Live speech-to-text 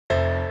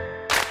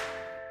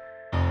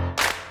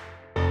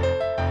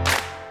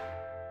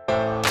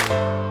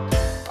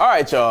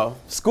right, y'all.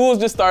 School's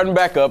just starting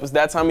back up. It's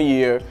that time of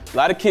year. A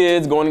lot of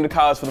kids going into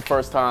college for the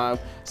first time.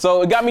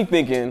 So it got me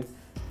thinking,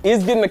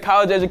 is getting a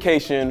college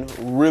education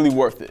really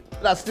worth it?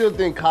 I still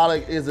think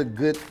college is a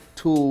good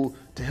tool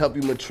to help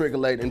you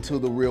matriculate into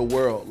the real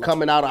world.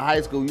 Coming out of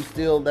high school,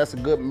 that's a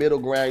good middle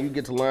ground. You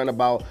get to learn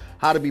about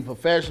how to be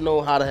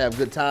professional, how to have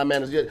good time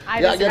management. I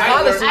didn't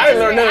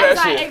learn none of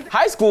that shit.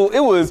 High school, it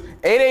was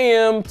 8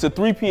 a.m. to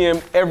 3 p.m.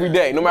 every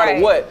day, no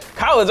matter what.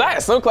 College, I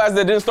had some classes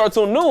that didn't start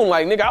till noon.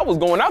 Like, nigga, I was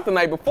going out the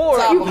night before.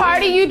 You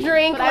party, you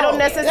drink, but I don't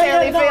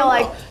necessarily feel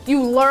like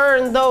you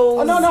learn those.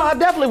 Oh, no, I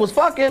definitely was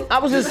fucking. I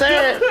was just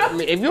saying, I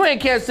mean, if you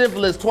ain't catch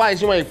syphilis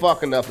twice, you ain't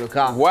fucking enough in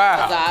college.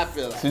 Wow. That's how I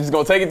feel. So you just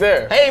gonna take it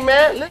there? Hey,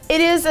 man.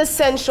 It is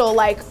essential,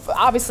 like,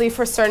 obviously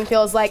for certain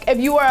fields, like, if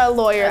you are a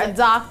lawyer, a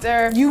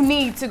doctor, you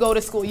need to go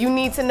to school. You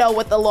need to know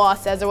what the law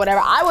says or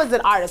whatever. I was an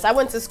artist. I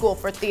went to school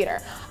for theater.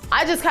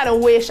 I just kind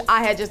of wish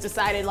I had just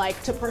decided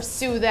like to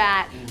pursue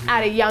that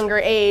at a younger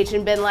age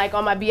and been like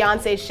on my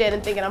Beyonce shit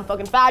and thinking I'm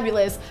fucking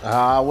fabulous.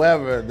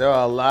 However, there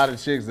are a lot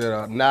of chicks that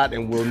are not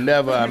and will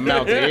never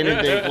amount to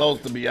anything close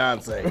to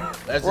Beyonce.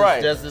 That's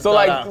right. So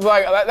like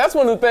that's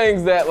one of the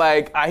things that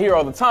like I hear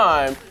all the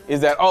time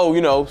is that, oh, you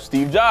know,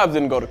 Steve Jobs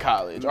didn't go to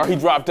college or he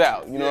dropped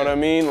out. You know what I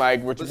mean?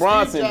 Like Richard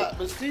Bronson.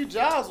 But Steve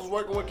Jobs was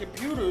working with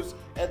computers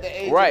at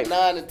the age of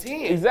 9 and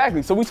 10.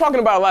 Exactly. So we're talking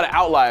about a lot of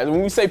outliers.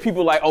 When we say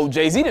people like, oh,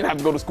 Jay-Z didn't have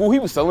to go to school, he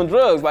was selling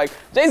drugs. Like,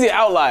 Jay-Z an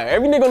outlier.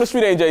 Every nigga on the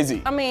street ain't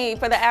Jay-Z. I mean,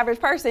 for the average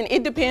person,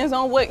 it depends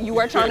on what you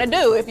are trying to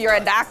do. If you're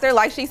a doctor,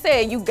 like she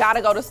said, you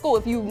gotta go to school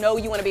if you know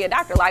you wanna be a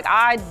doctor. Like,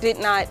 I did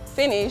not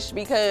finish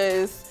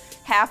because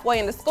halfway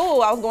into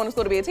school, I was going to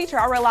school to be a teacher,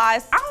 I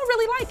realized I don't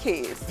really like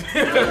kids.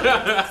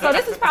 So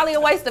this is probably a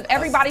waste of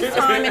everybody's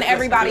time and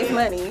everybody's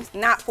money,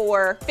 not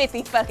for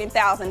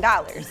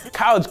 $50,000.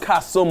 College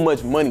costs so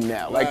much money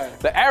now. Like,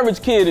 the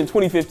average kid in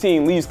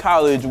 2015 leaves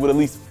college with at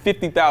least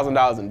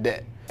 $50,000 in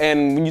debt.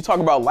 And when you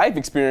talk about life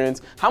experience,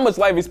 how much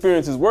life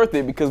experience is worth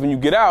it? Because when you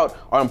get out,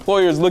 are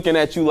employers looking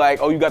at you like,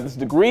 oh, you got this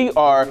degree,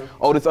 or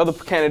oh, this other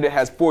candidate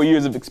has 4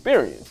 years of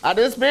experience? I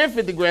didn't spend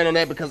 50 grand on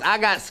that because I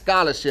got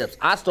scholarships.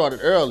 I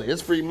started early.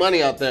 It's free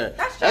money out there.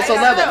 That's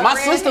another. My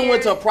sister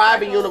went to a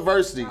private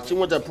university. She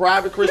went to a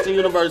private Christian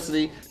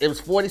university. It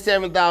was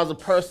 $47,000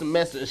 per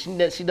semester,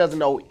 and she doesn't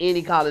know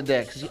any college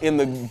debt. In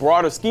the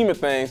broader scheme of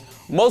things,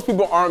 most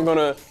people aren't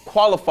gonna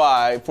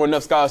qualify for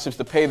enough scholarships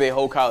to pay their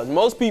whole college.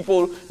 Most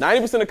people,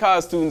 90% of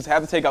college students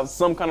have to take out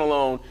some kind of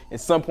loan at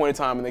some point in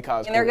time in their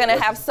college career. And they're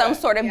gonna have some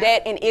sort of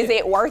debt, and is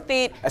it worth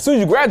it? As soon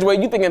as you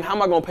graduate, you're thinking, how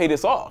am I gonna pay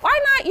this off? Why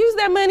not use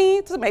that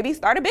money to maybe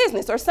start a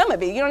business or some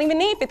of it? You don't even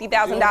need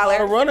 $50,000.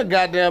 To run a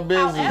goddamn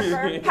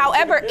business.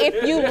 However,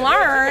 if you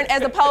learn,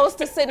 as opposed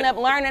to sitting up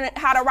learning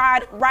how to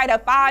write a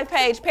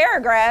 5-page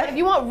paragraph. If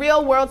you want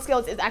real world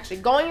skills, it's actually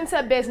going into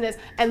a business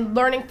and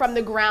learning from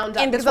the ground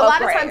up. Because a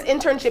lot of times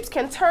internships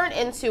can turn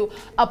into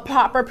a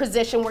proper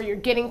position where you're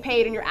getting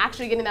paid and you're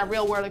actually getting that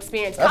real world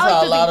experience. That's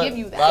College how doesn't give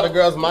you that. A lot of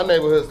girls in my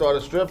neighborhood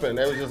started stripping.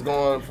 They was just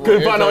going for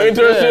couldn't find no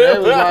internship.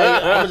 I'm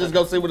gonna just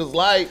go see what it's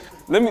like.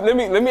 Let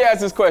me ask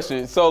this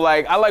question. So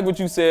like, I like what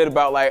you said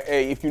about like,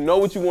 hey, if you know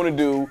what you want to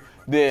do,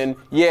 then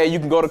yeah, you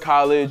can go to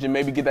college and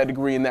maybe get that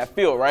degree in that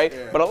field, right?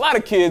 Yeah. But a lot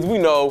of kids we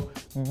know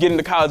get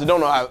into college and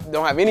don't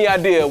have any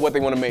idea what they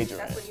want to major in.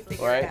 That's when you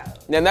figure it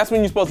out. And that's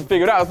when you're supposed to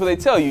figure it out. That's what they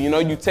tell you. You know,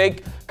 you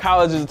take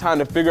college as a time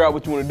to figure out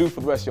what you want to do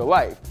for the rest of your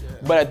life.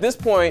 Yeah. But at this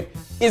point,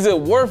 is it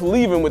worth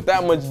leaving with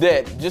that much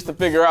debt just to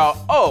figure out,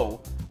 oh,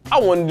 I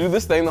wanted to do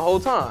this thing the whole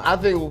time? I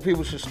think what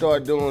people should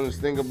start doing is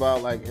think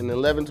about, like, in the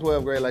 11th,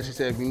 12th grade, like she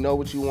said, if you know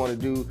what you want to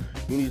do,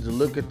 you need to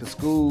look at the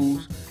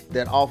schools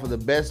that offer the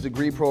best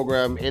degree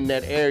program in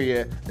that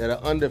area that are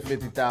under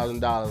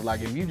 $50,000.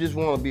 Like, if you just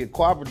want to be a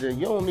carpenter,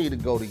 you don't need to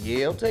go to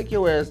Yale. Take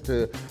your ass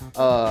to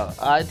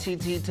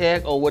ITT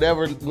Tech or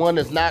whatever one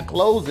that's not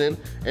closing,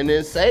 and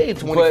then save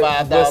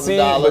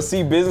 $25,000. But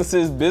see,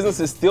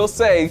 businesses still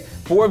say,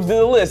 Forbes did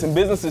a list, and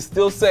businesses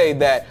still say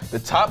that the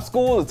top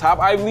schools, the top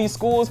Ivy League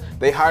schools,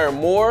 they hire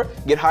more,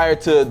 get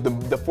hired to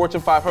the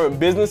Fortune 500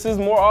 businesses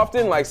more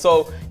often. Like,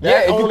 so,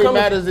 that only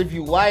matters if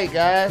you white,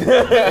 guys. If you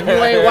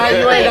ain't white,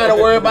 you ain't got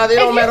to worry about it. It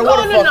don't matter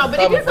what the fuck but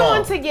if you're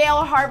going to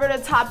Yale, Harvard, a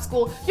top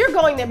school, you're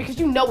going there because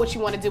you know what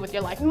you want to do with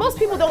your life. Most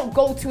people don't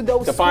go to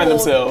those schools to find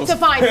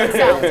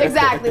themselves.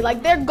 Exactly.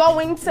 Like, they're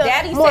going to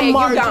Daddy more said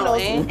marginal.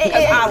 You going,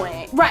 because I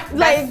went. Right.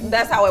 Like,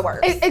 that's how it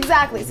works.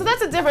 Exactly. So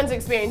that's a different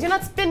experience. You're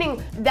not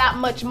spending that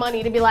much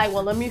money to be like,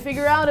 well, let me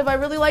figure out if I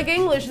really like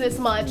English this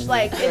much.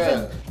 Like,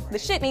 the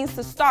shit needs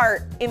to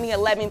start in the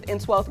 11th and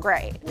 12th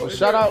grade. Well,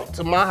 shout out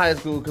to my high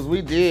school, because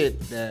we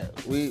did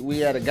that. We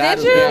had a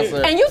guidance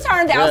counselor. And you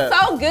turned out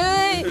so good.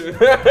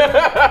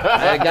 I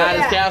had a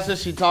guidance counselor.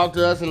 She talked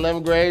to us in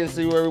 11th grade and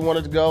see where we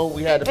wanted to go.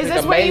 We had to pick a major.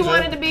 Is this where you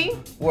wanted to be?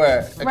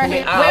 Where? Right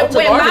here.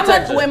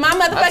 When my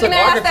motherfucking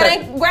ass that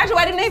ain't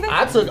graduated neither?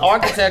 I took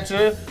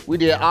architecture. We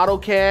did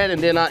AutoCAD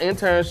and then our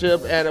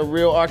internship at a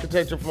real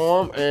architecture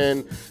firm,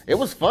 and it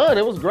was fun.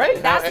 It was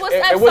great. That's what's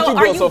up. And what you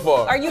built so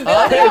far? Are you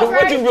building?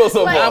 What you built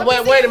so far?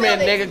 Now wait a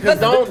minute, nigga, because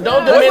don't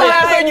diminish. What's the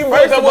last thing you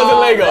built that wasn't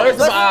Lego?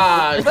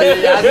 I was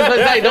just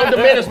gonna say, don't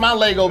diminish my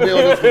Lego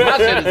buildings, because my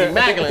shit is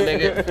immaculate,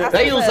 nigga.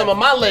 They use some of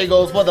my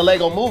Legos for the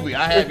Lego movie.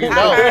 I have you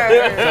know.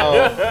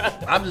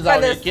 So I'm just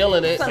out here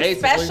killing it. Some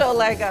basically. special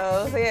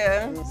Legos,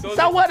 yeah.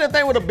 So what if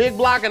they with a big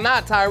block or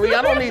not, Tyree?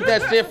 I don't need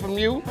that shit from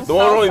you. The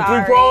one with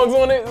only 3 prongs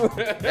on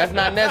it? That's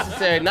not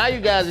necessary. Now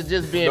you guys are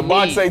just being The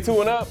box say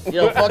 2 and up?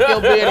 Yo, fuck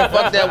your beard and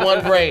fuck that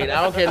 1 grade.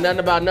 I don't care nothing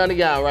about none of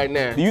y'all right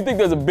now. Do you think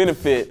there's a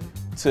benefit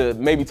to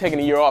maybe taking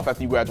a year off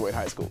after you graduate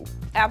high school?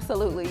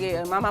 Absolutely,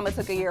 yeah. My mama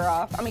took a year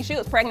off. I mean, she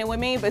was pregnant with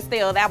me, but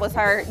still, that was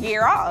her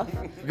year off.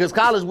 Because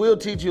college will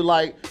teach you,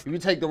 like, if you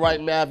take the right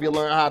math, you'll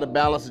learn how to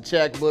balance a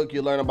checkbook,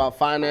 you'll learn about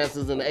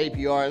finances and the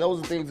APR, and those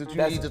are things that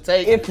you need to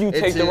take. If you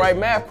take the right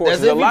math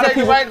courses. A lot of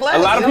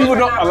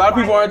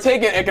people aren't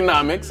taking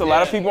economics, a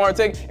lot of people aren't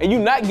taking, and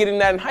you're not getting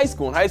that in high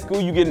school. In high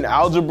school, you get an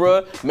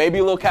algebra, maybe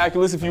a little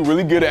calculus if you're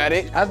really good at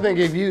it. I think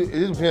it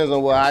depends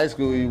on what high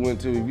school you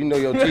went to. If you know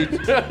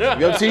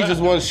your teachers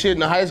want shit in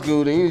the high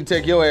school, then you need to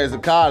take your ass to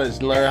college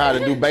and learn how to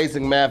do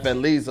basic math at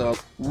least.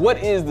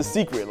 What is the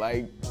secret?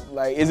 Like,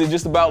 is it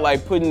just about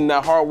like putting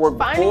that hard work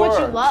finding what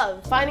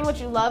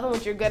you love and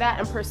what you're good at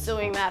and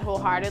pursuing that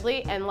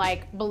wholeheartedly and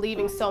like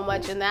believing so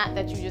much in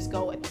that you just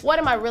go with, what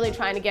am I really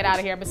trying to get out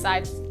of here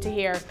besides to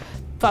hear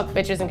fuck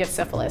bitches and get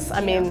syphilis?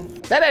 I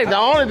mean, that ain't the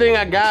only thing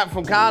I got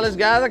from college,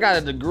 guys. I got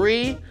a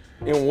degree.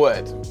 In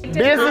what?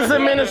 Business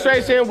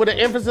administration with an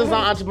emphasis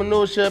on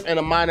entrepreneurship and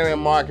a minor in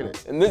marketing.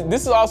 And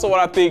this is also what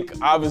I think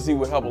obviously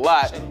would help a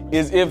lot,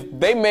 is if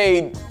they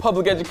made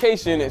public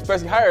education,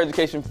 especially higher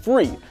education,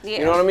 free. Yeah.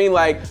 You know what I mean?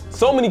 Like,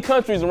 so many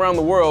countries around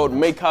the world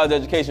make college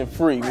education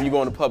free when you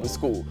go into public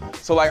school.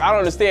 So like, I don't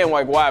understand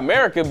like why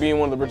America, being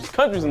one of the richest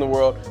countries in the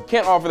world,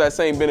 can't offer that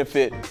same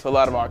benefit to a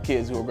lot of our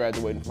kids who are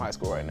graduating from high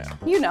school right now.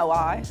 You know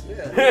why.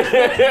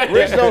 Yeah.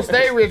 Rich don't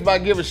stay rich by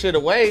giving shit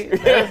away.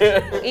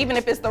 Even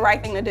if it's the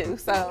right thing to do.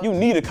 So you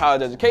need a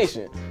college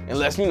education.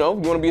 Unless, you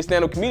want to be a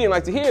stand-up comedian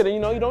like Tahir, then you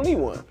don't need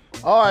one.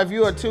 Or if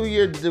you're a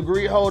 2-year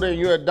degree holder and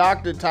you're a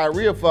doctor,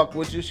 Tyree will fuck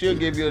with you. She'll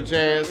give you a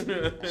chance.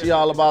 She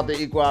all about the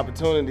equal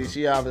opportunity.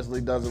 She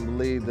obviously doesn't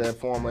believe that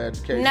formal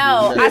education.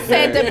 No, I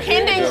said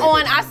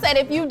I said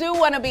if you do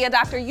want to be a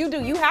doctor,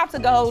 you have to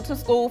go to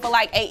school for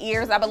like 8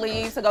 years, I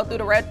believe, to go through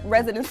the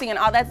residency and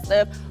all that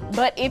stuff.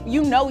 But if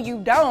you know you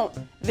don't,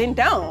 then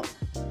don't.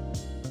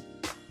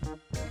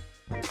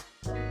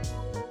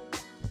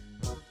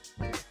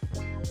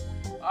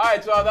 All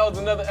right, y'all, that was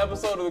another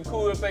episode of The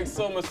Cooler. Thanks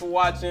so much for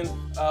watching.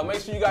 Make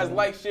sure you guys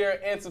like,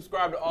 share, and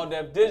subscribe to All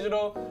Dev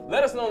Digital.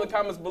 Let us know in the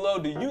comments below,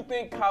 do you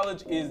think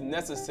college is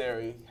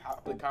necessary?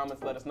 Hop in the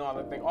comments, let us know. I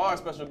want to thank all our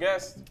special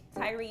guests.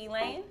 Tyree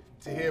Elaine.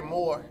 Tahir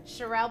Moore.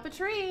 Cherelle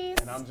Patrice.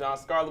 And I'm Jon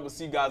Scarlett. We'll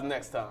see you guys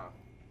next time.